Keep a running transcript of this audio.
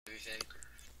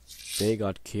They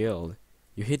got killed.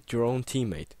 You hit your own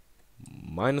teammate.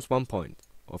 -1 point.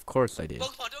 Of course I did.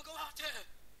 Bulgurpund, don't go out there!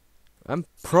 I'm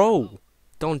pro.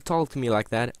 Don't talk to me like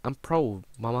that. I'm pro,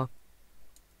 mama.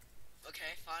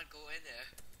 Okay, fine, go in there.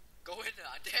 Go in there,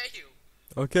 I dare you!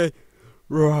 Okay.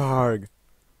 Rarg.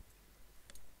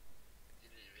 You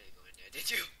didn't really go in there,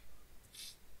 did you?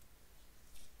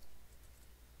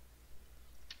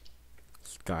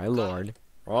 Skylord.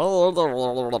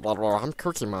 I'm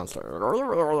Cookie Monster.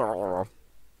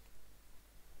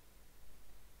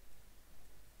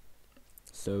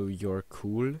 So you're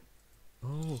cool?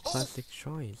 Oh, classic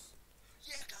choice.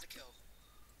 Yeah, got a kill.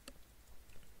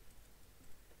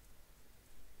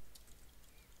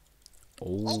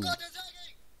 Oh Oh. god, they're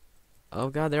attacking! Oh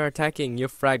god, they're attacking. You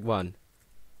fragged one.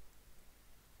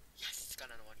 Yes, got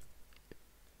another one.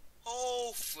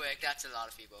 Oh frick, that's a lot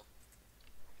of people.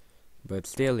 But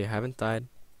still, you haven't died.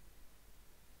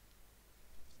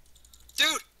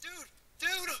 Dude!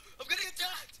 I'm getting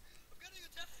attacked!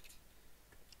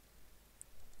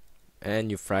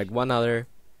 And you fragged one other.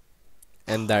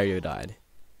 And there you died.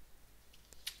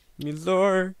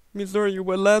 Mizor, you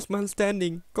were last man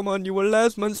standing. Come on, you were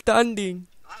last man standing.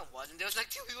 I wasn't, there was like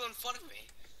 2 people in front of me.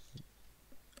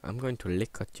 I'm going to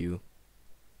lick at you.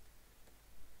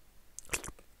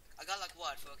 I got like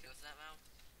what, 4 kills in that round?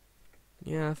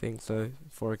 Yeah, I think so.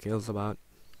 4 kills about.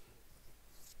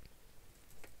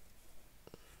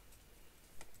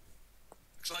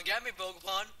 Try and get me,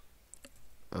 Bulgurpund.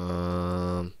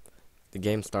 The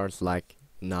game starts like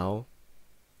now.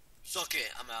 Suck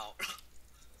it, I'm out.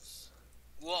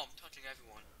 Whoa, I'm touching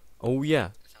everyone. Oh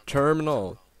yeah,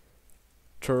 terminal. Yeah,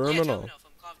 Terminal Terminal.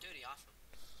 from Call of Duty, awesome.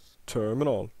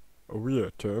 Terminal. Oh yeah,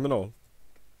 terminal.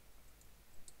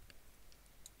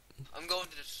 I'm going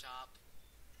to the shop.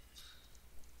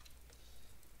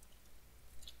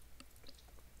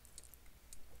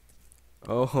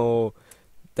 Oh,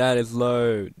 that is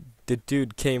low. The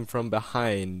dude came from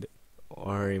behind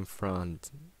or in front.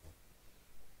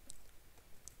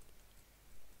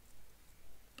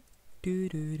 Do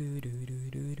do do do do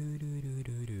do do do do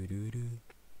do do do.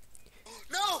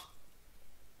 No!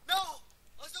 No!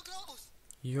 I was so close!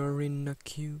 You're in a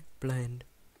cube blend.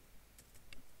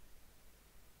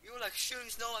 We were like shooting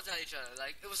snowballs at each other,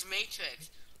 like it was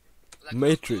Matrix. Like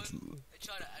Matrix. They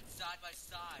tried to side by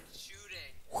side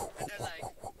shooting, and then like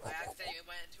I accidentally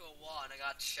went into a wall and I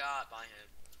got shot by him.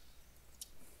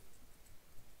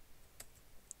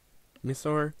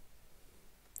 Mizor.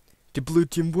 The blue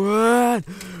team won!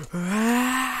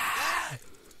 Ah!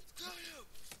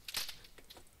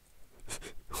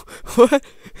 What?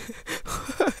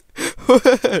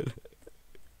 What?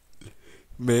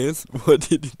 Maze, what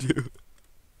did you do?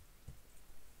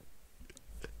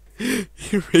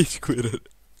 He rage quitted.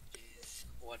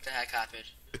 What the heck happened?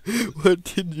 What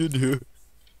did you do?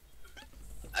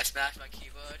 I smashed my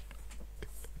keyboard.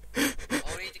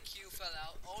 Only the Q fell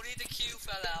out. Only the Q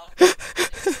fell out.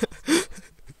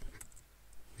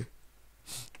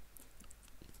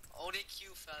 Only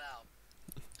Q fell out.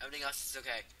 Everything else is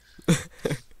okay.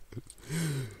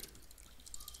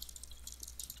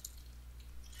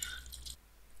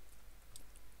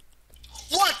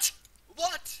 What?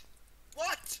 What?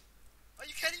 What? Are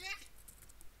you kidding me?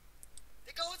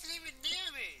 The guy wasn't even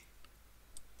near me.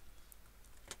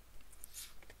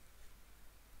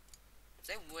 If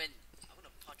they win, I'm gonna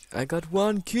punch a I got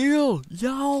 1 kill!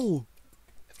 Yo!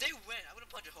 If they win, I'm gonna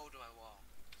punch a hole through my wall.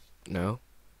 No.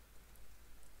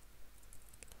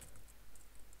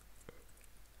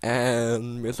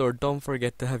 And Mizor, don't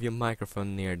forget to have your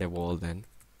microphone near the wall then.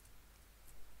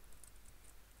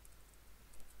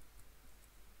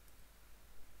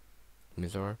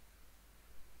 Mizor?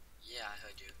 Yeah, I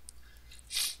heard you.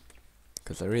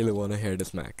 Because I really want to hear the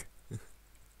smack.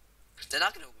 They're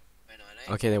not gonna win, are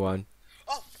they? Okay, they won.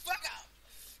 Oh, fuck out!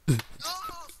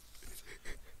 Oh!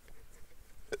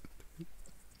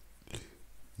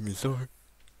 Mizor.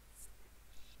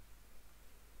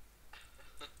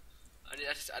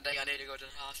 I think I need to go to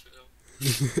the hospital.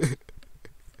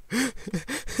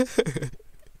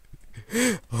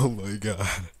 Oh my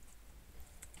god.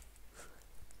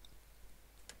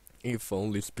 If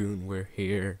only Spoon were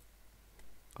here.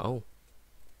 Oh.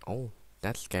 Oh,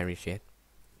 that's scary shit.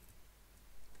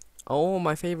 Oh,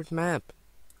 my favorite map.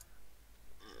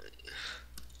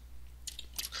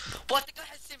 What? The guy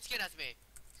has the same skin as me.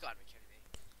 You gotta be kidding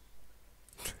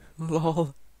me.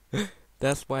 Lol.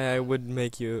 That's why I would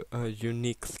make you a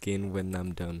unique skin when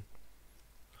I'm done.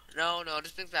 No,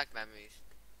 this brings back memories.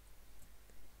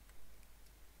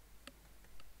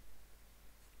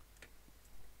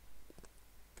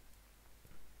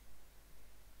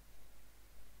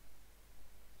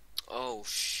 Oh,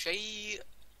 shit.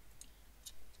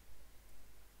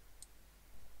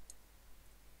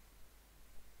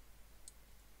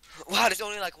 Wow, there's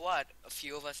only like what? A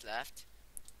few of us left?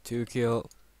 2 kill.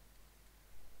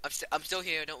 I'm still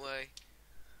here, don't worry.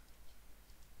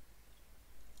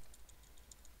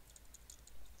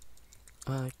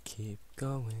 I keep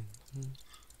going.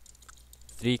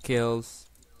 3 kills.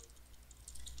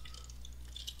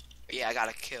 Yeah, I got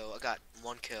a kill. I got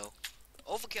 1 kill.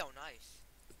 Overkill, nice.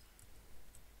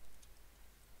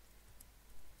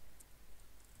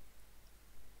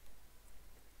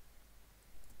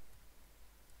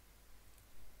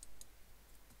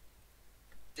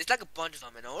 There's like a bunch of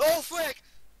them in. Oh, frick!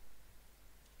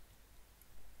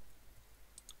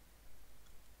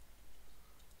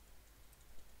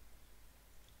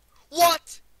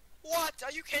 What? What?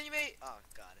 Are you kidding me? Oh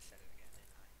god, I said it again,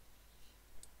 didn't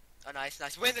I? Oh, nice,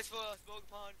 nice. Win this for us,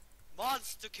 Bulgurpund.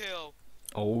 Monster kill.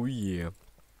 Oh yeah.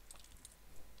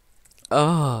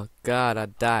 Oh god, I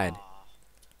died. Aw.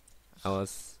 I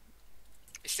was.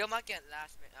 You still might get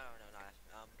last minute. Oh no, not last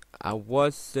minute. I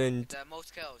wasn't. The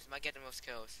most kills. You might get the most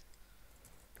kills.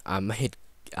 I might.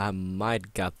 I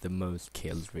might got the most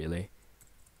kills really.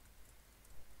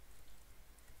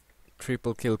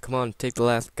 Triple kill. Come on, take the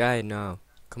last guy now.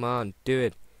 Come on, do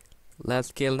it.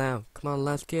 Last kill now. Come on,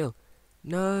 last kill.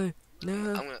 No, no.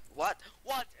 I'm gonna. What?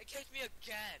 What? It kicked me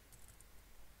again.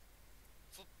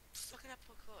 For sucking at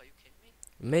parkour. Are you kidding me?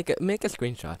 Make a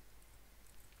screenshot.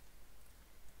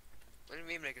 What do you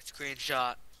mean make a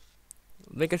screenshot?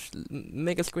 Make a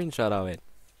screenshot of it.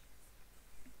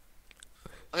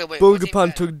 Okay, wait. What's even Bulgurpund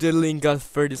better? took the lead, got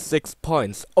 36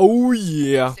 points. Oh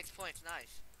yeah. 6 points.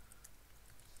 Nice.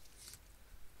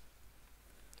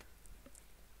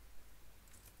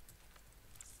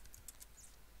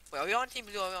 Wait, are we on team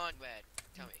blue or are we on red?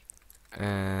 Tell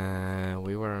me.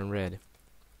 We were on red.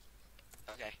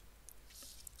 Okay.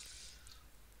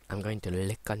 I'm going to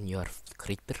lick on your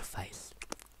creeper face.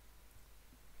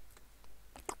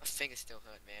 My fingers still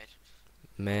hurt, man.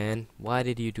 Man, why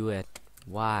did you do it?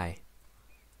 Why?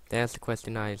 That's the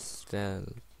question I still.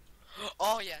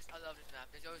 Oh yes, I love this map.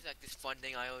 There's always like this fun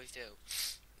thing I always do.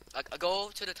 Like I go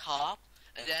to the top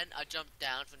and then I jump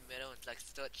down from the middle and like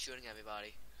start shooting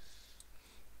everybody.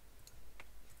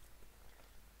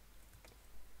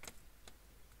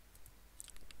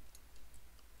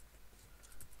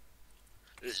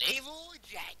 Naval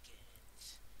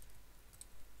jackets.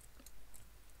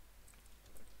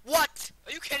 What?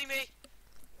 Are you kidding me?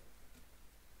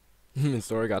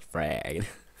 Sora got fragged.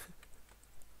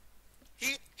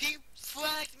 He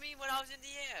flagged me when I was in the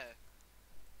air.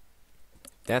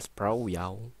 That's pro,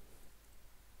 yo.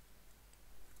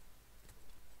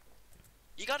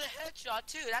 You got a headshot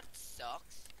too. That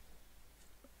sucks.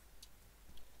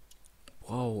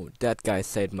 Whoa, that guy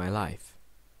saved my life.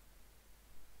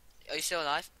 Are you still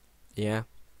alive? Yeah.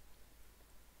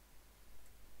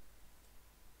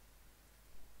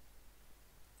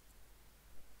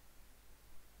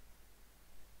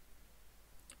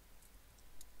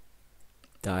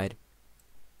 Died.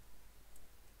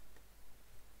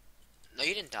 No,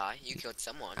 you didn't die. You killed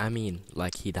someone. I mean,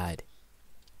 like he died.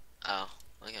 Oh,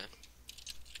 okay.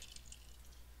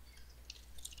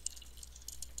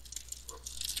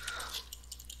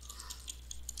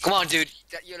 Come on, dude.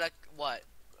 You're like what?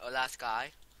 A last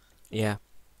guy? Yeah.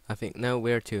 I think no,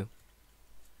 we're two.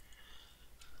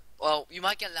 Well, you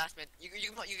might get last man. You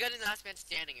get in last man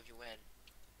standing if you win.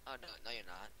 Oh no, no you're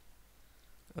not.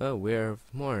 Oh, we're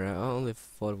more. I only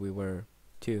thought we were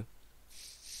two.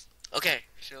 Okay,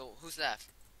 so who's left?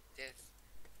 There's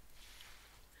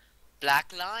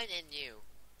Black Line and you.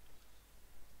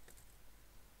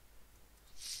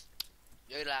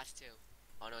 You're the last two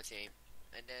on our team.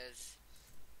 And there's...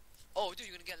 Oh, dude,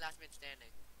 you're gonna get last man standing.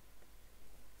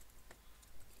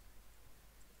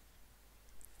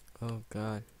 Oh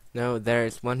god. No,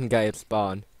 there's one guy at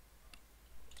spawn.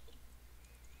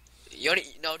 You're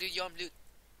no, dude, you're on blue.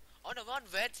 Oh no, we're on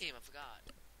red team. I forgot.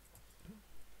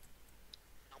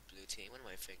 Not blue team. What am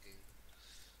I thinking?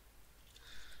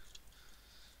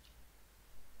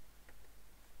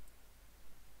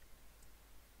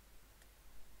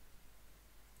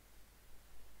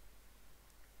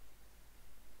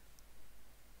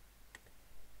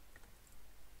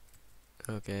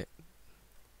 Okay.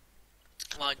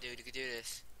 Come on, dude, you can do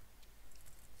this.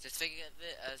 Just think of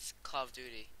it as Call of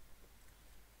Duty.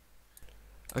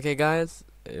 Okay, guys.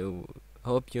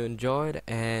 Hope you enjoyed,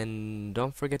 and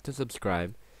don't forget to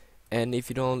subscribe. And if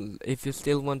you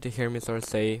still want to hear me sort of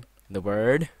say the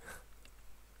word,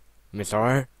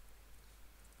 Mr.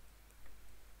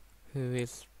 who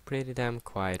is pretty damn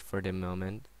quiet for the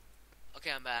moment.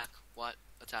 Okay, I'm back. What?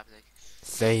 What's happening?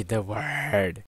 Say the word.